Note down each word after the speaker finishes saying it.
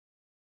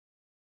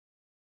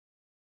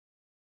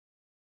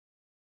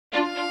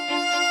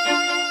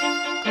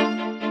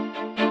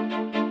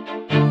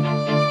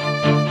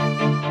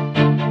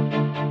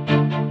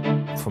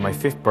my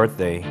 5th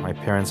birthday, my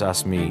parents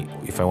asked me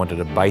if I wanted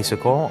a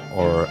bicycle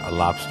or a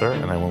lobster,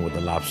 and I went with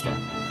the lobster.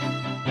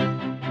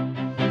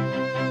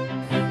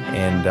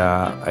 And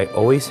I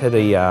always had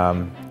a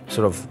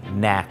sort of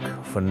knack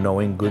for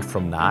knowing good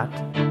from not.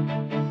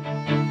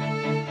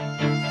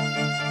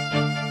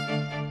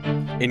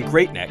 In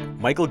Great Neck,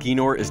 Michael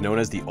Ginor is known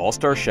as the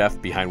all-star chef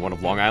behind one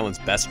of Long Island's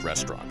best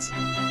restaurants.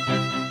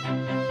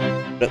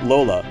 At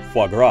Lola,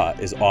 foie gras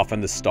is often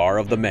the star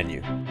of the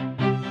menu.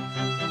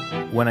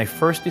 When I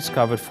first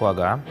discovered foie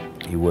gras,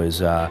 it was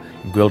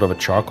grilled over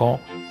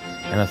charcoal,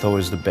 and I thought it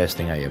was the best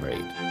thing I ever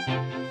ate.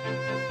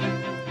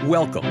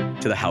 Welcome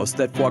to the house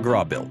that foie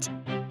gras built.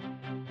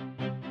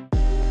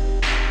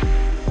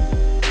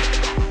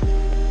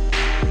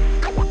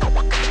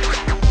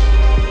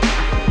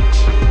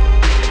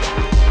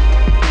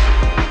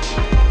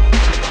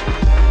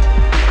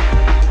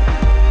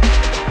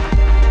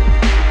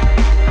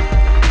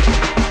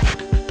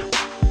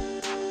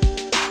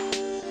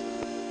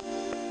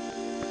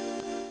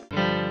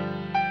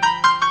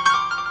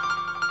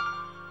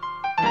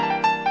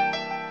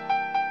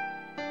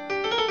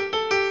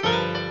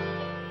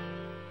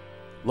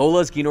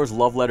 Lola is Ginor's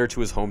love letter to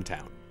his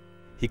hometown.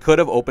 He could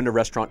have opened a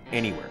restaurant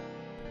anywhere,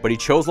 but he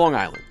chose Long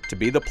Island to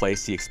be the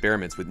place he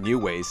experiments with new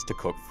ways to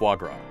cook foie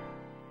gras.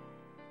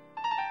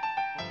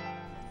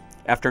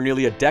 After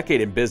nearly a decade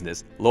in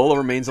business, Lola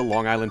remains a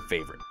Long Island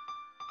favorite.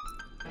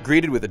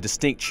 Greeted with a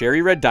distinct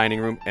cherry red dining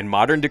room and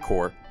modern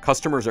decor,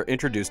 customers are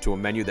introduced to a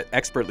menu that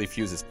expertly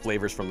fuses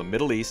flavors from the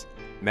Middle East,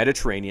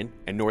 Mediterranean,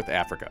 and North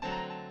Africa.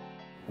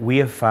 We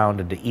have found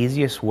that the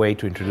easiest way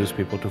to introduce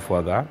people to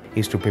foie gras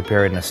is to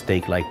prepare it in a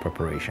steak-like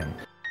preparation.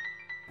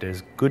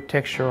 There's good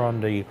texture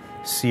on the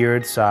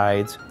seared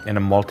sides and a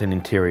molten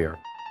interior.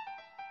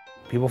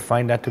 People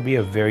find that to be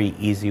a very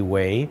easy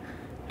way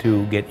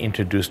to get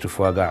introduced to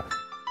foie gras.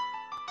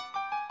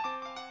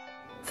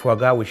 Foie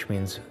gras, which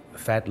means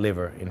fat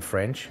liver in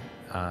French,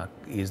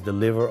 is the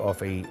liver of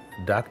a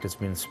duck that's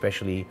been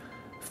specially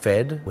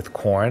fed with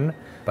corn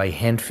by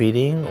hand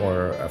feeding,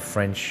 or a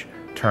French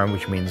term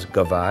which means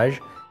gavage.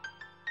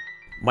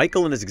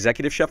 Michael and his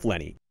executive chef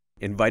Lenny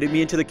invited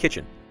me into the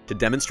kitchen to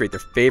demonstrate their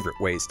favorite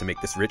ways to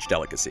make this rich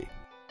delicacy.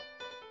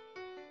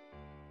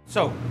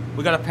 So,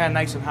 we got a pan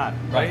nice and hot,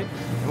 right?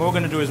 And what we're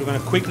going to do is we're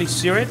going to quickly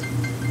sear it.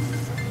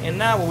 And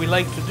now what we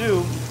like to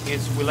do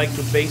is we like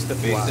to baste the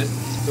foie.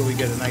 So we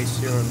get a nice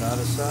sear on the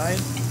other side.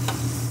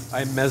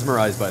 I'm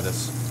mesmerized by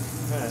this.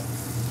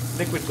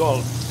 Liquid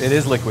gold. It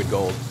is liquid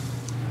gold.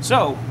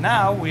 So,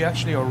 now we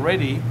actually are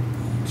ready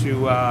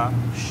to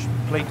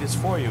plate this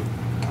for you.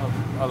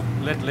 I'll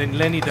let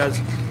Lenny does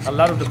a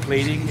lot of the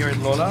plating here at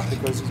Lola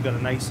because he's got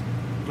a nice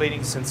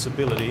plating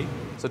sensibility.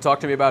 So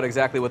talk to me about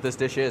exactly what this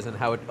dish is and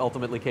how it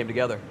ultimately came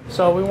together.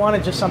 So we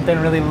wanted just something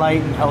really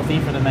light and healthy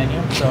for the menu.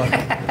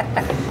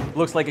 So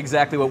looks like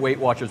exactly what Weight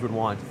Watchers would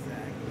want.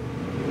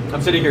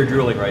 I'm sitting here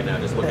drooling right now,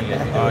 just looking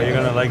at you. Oh, you're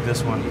gonna like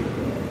this one.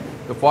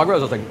 The foie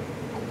gras is like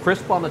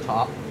crisp on the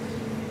top,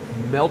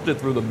 melted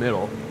through the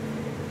middle,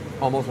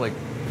 almost like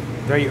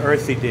very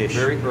earthy dish.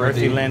 Very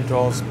earthy.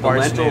 Lentils, the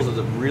parsnip. lentils is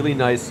a really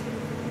nice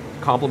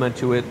compliment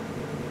to it.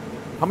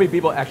 How many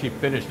people actually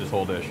finish this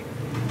whole dish?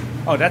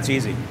 Oh, that's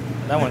easy.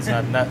 That one's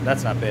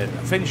that's not bad.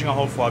 Finishing a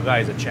whole foie gras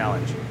is a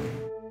challenge.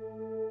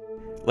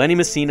 Lenny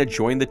Messina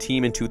joined the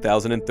team in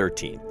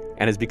 2013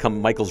 and has become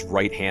Michael's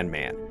right-hand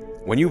man.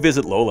 When you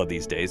visit Lola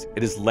these days,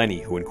 it is Lenny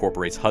who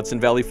incorporates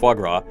Hudson Valley foie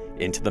gras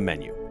into the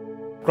menu.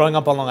 growing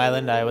up on Long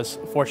Island, I was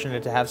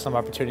fortunate to have some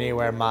opportunity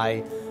where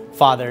my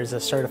father is a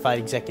certified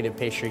executive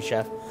pastry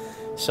chef.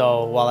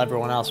 So while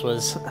everyone else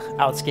was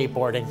out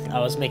skateboarding, I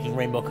was making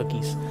rainbow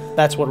cookies.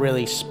 That's what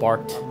really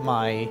sparked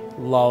my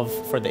love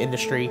for the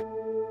industry.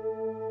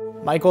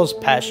 Michael's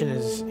passion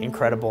is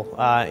incredible,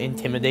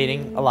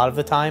 intimidating a lot of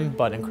the time,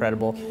 but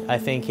incredible. I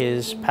think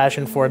his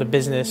passion for the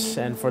business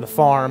and for the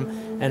farm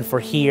and for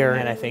here,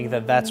 and I think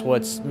that that's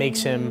what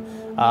makes him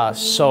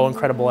so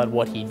incredible at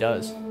what he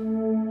does.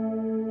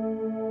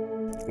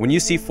 When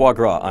you see foie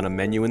gras on a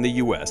menu in the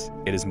US,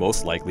 it is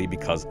most likely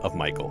because of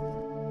Michael.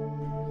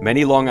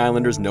 Many Long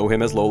Islanders know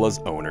him as Lola's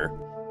owner,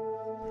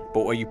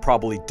 but what you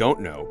probably don't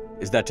know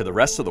is that to the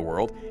rest of the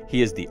world,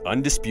 he is the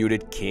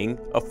undisputed king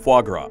of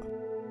foie gras.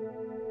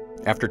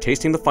 After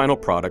tasting the final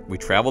product, we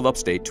traveled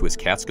upstate to his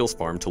Catskills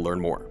farm to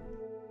learn more.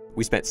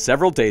 We spent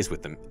several days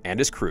with him and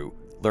his crew,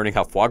 learning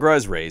how foie gras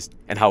is raised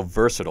and how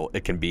versatile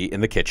it can be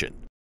in the kitchen.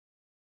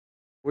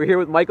 We're here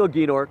with Michael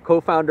Ginor,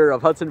 co-founder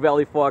of Hudson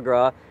Valley Foie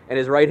Gras, and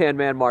his right-hand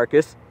man,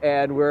 Marcus.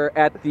 And we're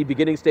at the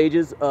beginning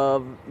stages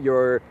of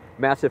your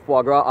massive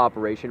foie gras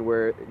operation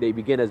where they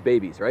begin as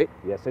babies, right?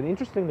 Yes, and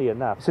interestingly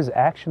enough, this is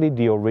actually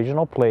the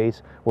original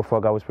place where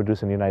foie gras was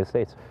produced in the United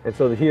States. And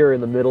so here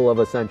in the middle of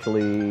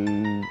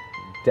essentially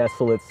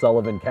desolate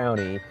Sullivan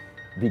County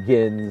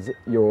begins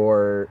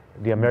your...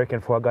 The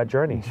American foie gras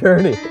journey.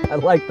 I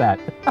like that.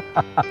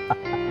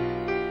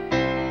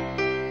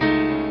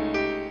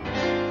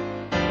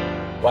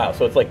 Wow,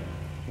 so it's like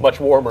much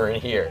warmer in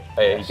here.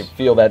 You can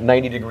feel that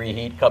 90-degree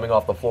heat coming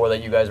off the floor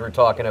that you guys were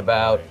talking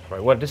about.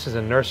 Right. Well, this is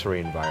a nursery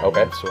environment,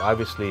 Okay. so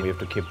obviously we have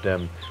to keep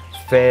them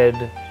fed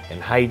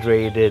and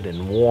hydrated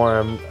and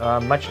warm,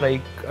 much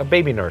like a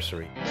baby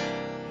nursery.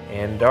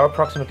 And there are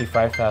approximately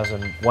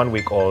 5,000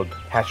 one-week-old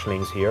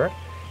hatchlings here,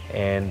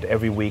 and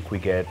every week we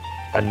get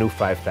a new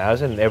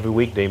 5,000, and every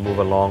week they move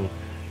along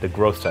the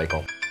growth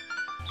cycle.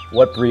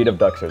 What breed of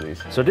ducks are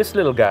these? So this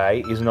little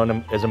guy is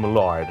known as a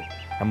moulard.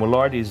 A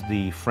moulard is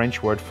the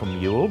French word for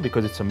mule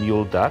because it's a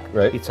mule duck.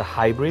 Right. It's a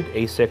hybrid,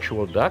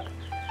 asexual duck.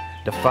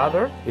 The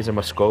father is a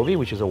Muscovy,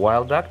 which is a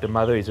wild duck. The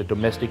mother is a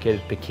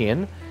domesticated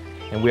Pekin.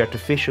 And we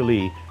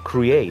artificially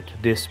create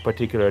this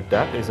particular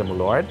duck as a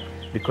moulard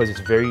because it's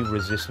very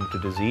resistant to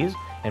disease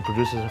and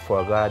produces a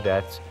foie gras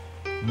that's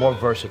more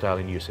versatile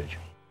in usage.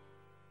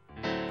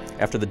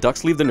 After the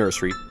ducks leave the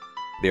nursery,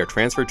 they are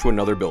transferred to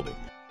another building,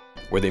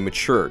 where they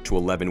mature to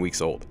 11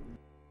 weeks old.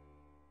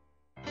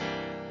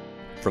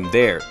 From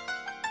there,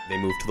 they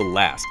move to the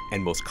last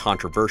and most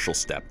controversial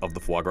step of the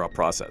foie gras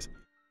process.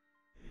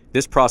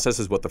 This process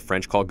is what the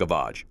French call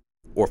gavage,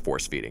 or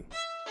force feeding.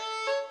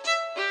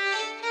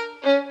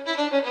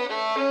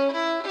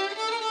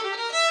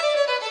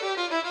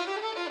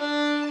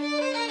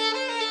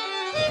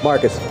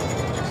 Marcus,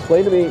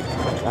 explain to me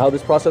how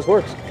this process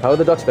works. How are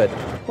the ducks fed?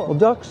 Well,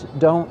 ducks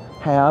don't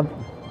have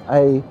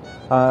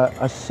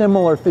a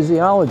similar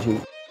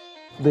physiology.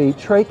 The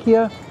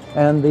trachea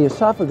and the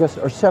esophagus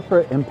are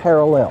separate and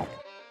parallel.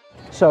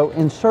 So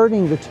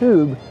inserting the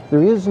tube,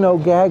 there is no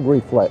gag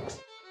reflex.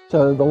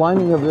 So the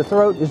lining of the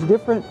throat is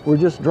different. We're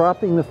just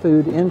dropping the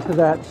food into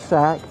that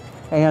sac,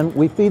 and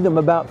we feed them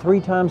about 3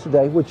 times a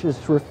day, which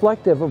is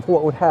reflective of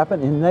what would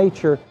happen in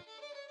nature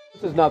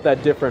This is not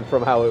that different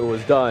from how it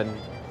was done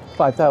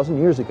 5,000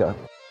 years ago.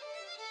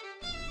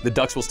 The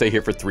ducks will stay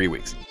here for 3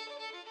 weeks.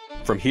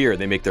 From here,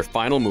 they make their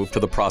final move to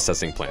the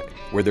processing plant,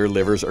 where their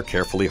livers are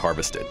carefully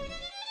harvested.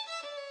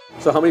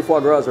 So how many foie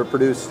gras are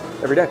produced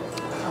every day?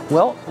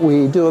 Well,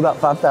 we do about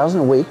 5,000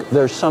 a week.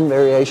 There's some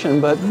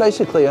variation, but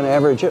basically an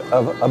average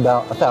of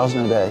about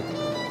 1,000 a day.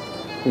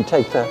 We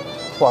take the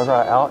foie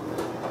gras out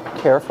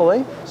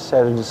carefully,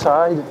 set it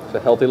aside. It's a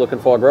healthy looking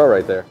foie gras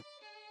right there.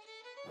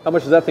 How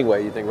much does that thing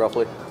weigh, you think,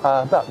 roughly?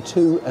 About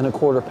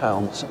 2¼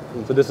 pounds.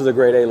 So this is a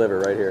grade A liver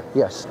right here.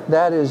 Yes,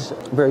 that is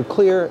very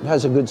clear. It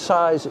has a good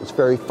size. It's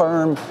very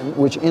firm,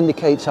 which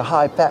indicates a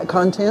high fat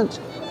content,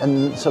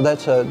 and so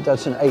that's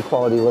an A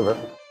quality liver.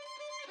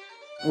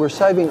 We're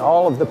saving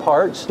all of the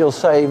parts. Still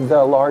save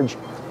the large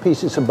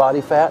pieces of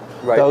body fat.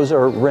 Right. Those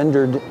are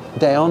rendered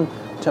down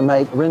to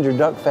make rendered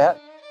duck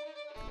fat.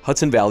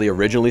 Hudson Valley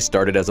originally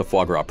started as a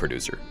foie gras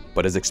producer,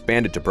 but has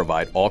expanded to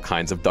provide all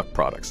kinds of duck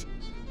products.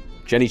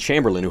 Jenny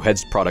Chamberlain, who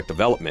heads product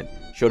development,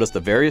 showed us the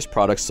various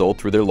products sold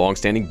through their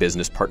long-standing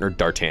business partner,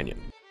 D'Artagnan.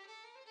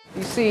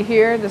 You see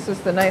here, this is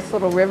the nice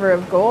little river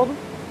of gold,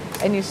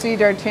 and you see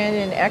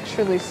D'Artagnan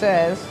actually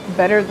says,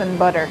 better than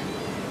butter.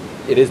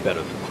 It is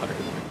better than butter.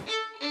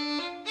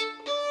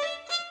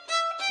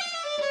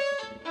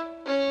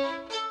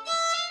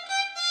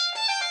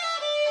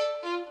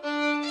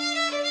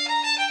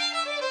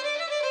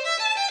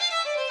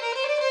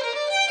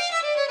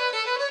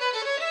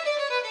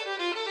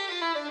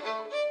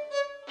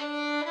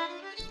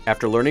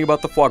 After learning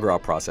about the foie gras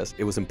process,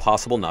 it was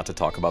impossible not to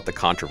talk about the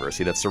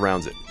controversy that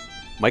surrounds it.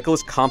 Michael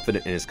is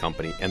confident in his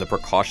company and the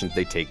precautions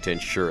they take to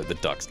ensure the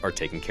ducks are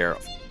taken care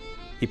of.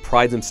 He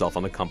prides himself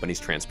on the company's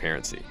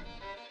transparency.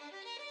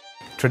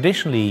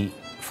 Traditionally,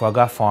 foie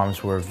gras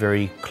farms were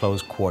very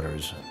close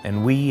quarters,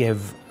 and we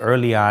have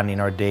early on in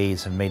our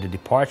days have made a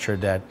departure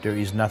that there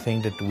is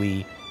nothing that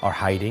we are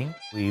hiding.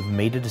 We've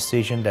made a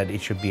decision that it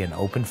should be an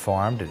open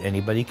farm that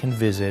anybody can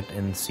visit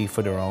and see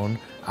for their own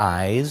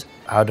eyes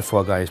how the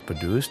foie gras is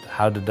produced,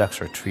 how the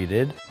ducks are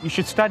treated. You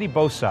should study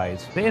both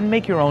sides and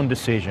make your own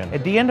decision.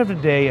 At the end of the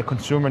day, a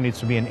consumer needs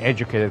to be an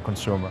educated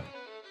consumer.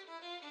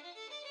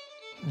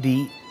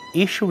 The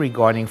issue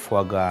regarding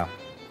foie gras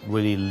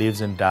really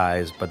lives and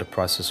dies by the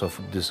process of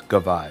this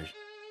gavage.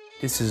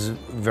 This is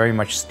very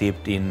much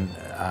steeped in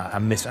a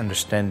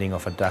misunderstanding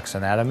of a duck's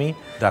anatomy,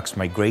 duck's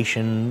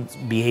migration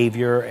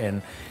behavior,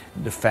 and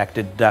the fact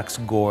that ducks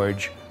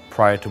gorge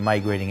prior to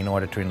migrating in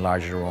order to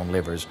enlarge their own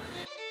livers.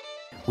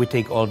 We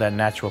take all that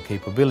natural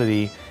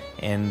capability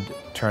and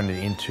turn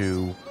it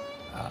into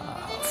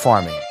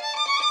farming.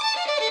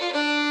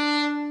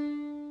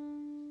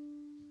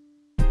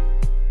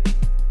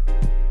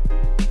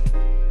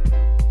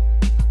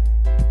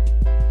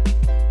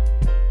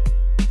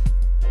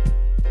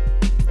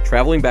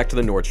 Traveling back to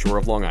the North Shore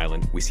of Long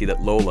Island, we see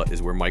that Lola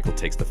is where Michael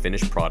takes the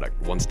finished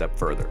product one step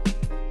further.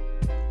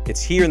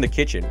 It's here in the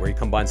kitchen where he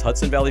combines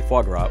Hudson Valley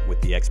foie gras with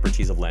the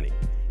expertise of Lenny,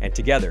 and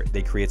together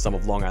they create some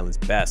of Long Island's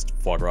best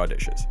foie gras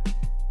dishes.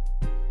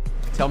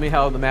 Tell me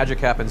how the magic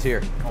happens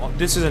here.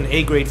 This is an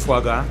A-grade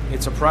foie gras.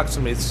 It's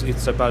approximately,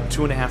 it's about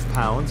 2½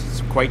 pounds.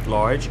 It's quite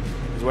large.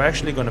 We're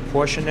actually going to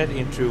portion it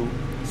into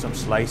some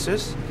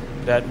slices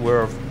that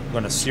we're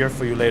going to sear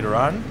for you later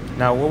on.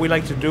 Now what we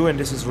like to do, and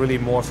this is really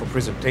more for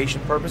presentation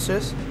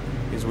purposes,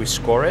 is we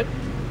score it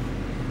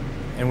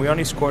And we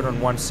only score it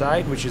on one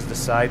side, which is the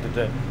side that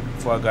the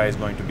foie gras is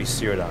going to be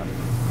seared on.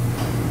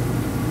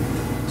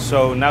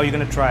 So now you're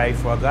going to try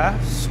foie gras,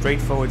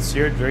 straightforward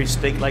seared, very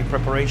steak-like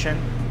preparation.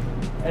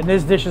 And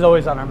this dish is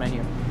always on our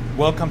menu.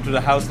 Welcome to the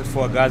house that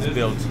foie gras is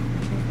built.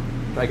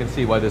 I can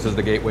see why this is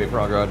the gateway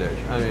foie gras dish.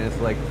 I mean, it's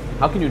like,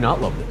 how can you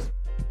not love this?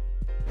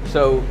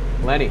 So,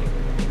 Lenny,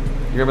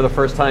 you remember the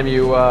first time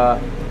you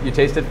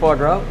tasted foie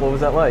gras? What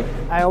was that like?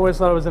 I always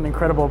thought it was an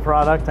incredible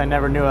product. I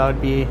never knew I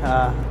would be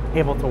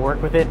able to work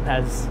with it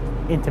as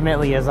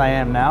intimately as I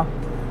am now.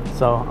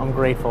 So I'm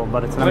grateful,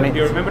 but it's amazing. Do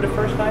you remember the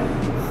first time?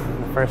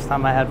 The first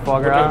time I had foie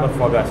We're gras. talking about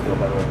foie gras still,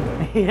 by the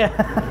way.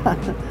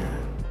 Yeah.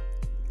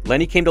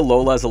 Lenny came to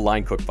Lola as a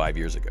line cook 5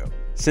 years ago.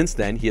 Since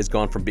then, he has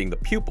gone from being the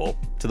pupil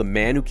to the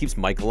man who keeps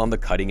Michael on the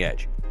cutting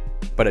edge.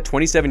 But at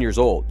 27 years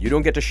old, you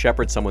don't get to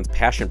shepherd someone's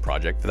passion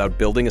project without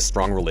building a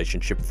strong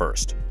relationship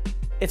first.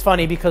 It's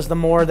funny because the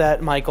more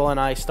that Michael and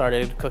I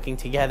started cooking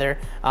together,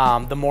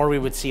 the more we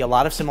would see a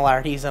lot of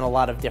similarities and a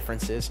lot of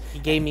differences. He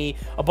gave me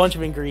a bunch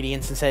of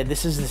ingredients and said,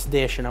 this is this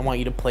dish and I want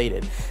you to plate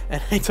it.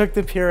 And I took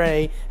the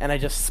puree and I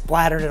just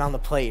splattered it on the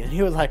plate. And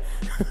he was like,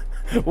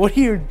 what are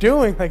you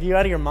doing? Like, you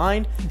out of your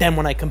mind? Then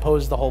when I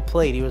composed the whole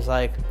plate, he was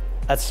like,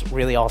 that's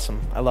really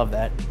awesome. I love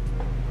that.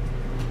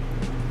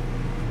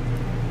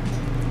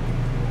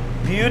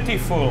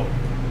 Beautiful.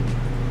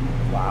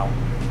 Wow.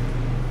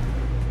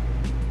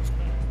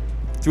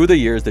 Through the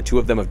years, the two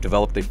of them have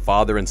developed a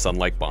father and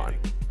son-like bond.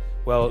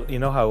 Well, you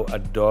know how a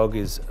dog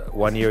is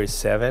 1 year is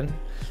 7?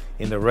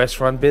 In the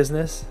restaurant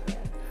business,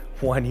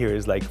 1 year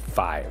is like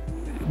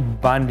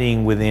 5.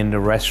 Bonding within the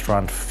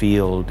restaurant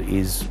field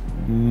is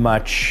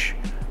much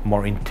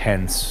more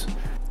intense.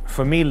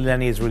 For me,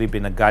 Lenny has really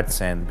been a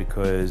godsend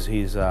because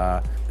he's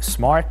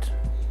smart,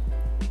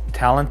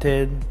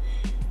 talented,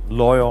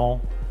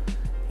 loyal,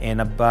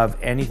 and above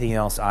anything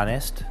else,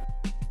 honest.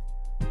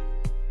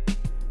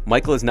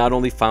 Michael has not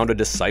only found a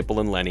disciple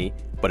in Lenny,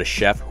 but a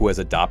chef who has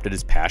adopted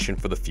his passion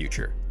for the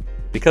future.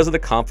 Because of the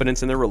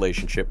confidence in their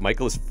relationship,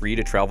 Michael is free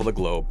to travel the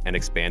globe and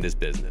expand his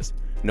business,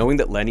 knowing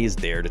that Lenny is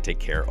there to take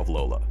care of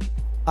Lola.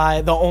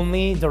 The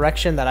only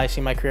direction that I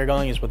see my career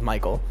going is with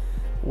Michael.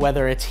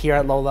 Whether it's here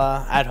at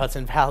Lola, at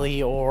Hudson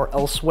Valley, or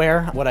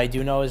elsewhere, what I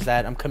do know is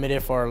that I'm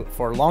committed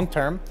for long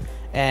term,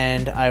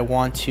 and I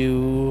want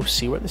to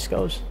see where this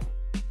goes.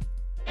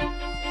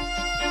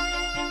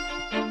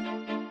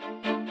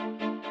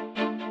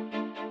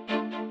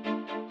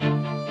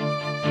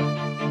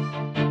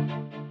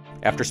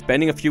 After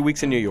spending a few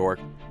weeks in New York,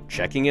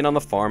 checking in on the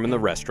farm and the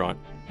restaurant,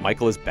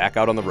 Michael is back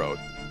out on the road,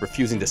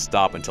 refusing to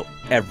stop until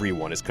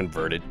everyone is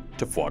converted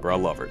to foie gras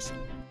lovers.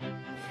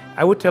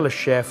 I would tell a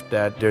chef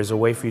that there's a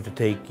way for you to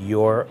take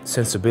your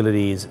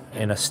sensibilities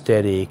and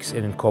aesthetics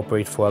and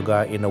incorporate foie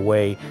gras in a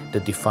way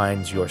that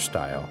defines your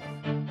style.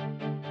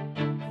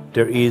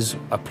 There is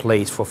a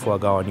place for foie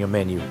gras on your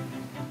menu.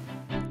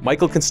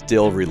 Michael can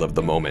still relive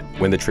the moment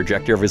when the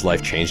trajectory of his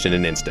life changed in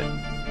an instant.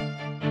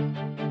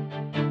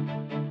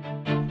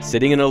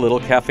 Sitting in a little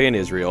cafe in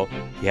Israel,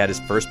 he had his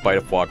first bite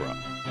of foie gras.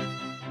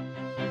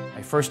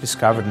 I first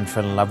discovered and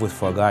fell in love with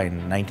foie gras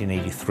in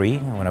 1983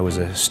 when I was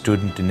a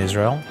student in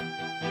Israel.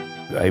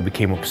 I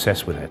became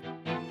obsessed with it.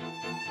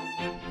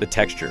 The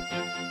texture,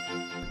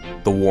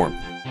 the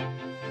warmth.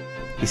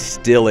 He's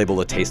still able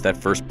to taste that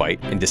first bite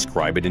and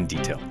describe it in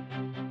detail.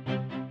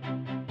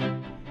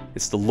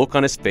 It's the look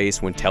on his face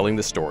when telling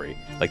the story,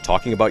 like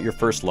talking about your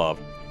first love,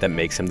 that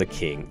makes him the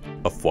king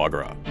of foie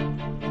gras.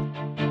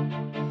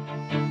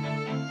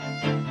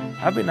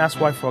 I've been asked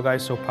why foie gras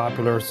is so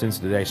popular since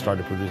the day I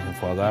started producing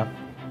foie gras,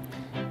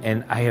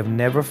 and I have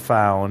never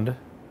found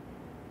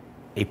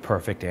a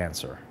perfect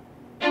answer.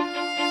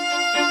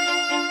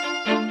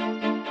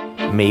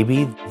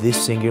 Maybe the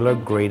singular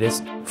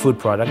greatest food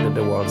product that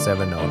the world has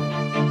ever known.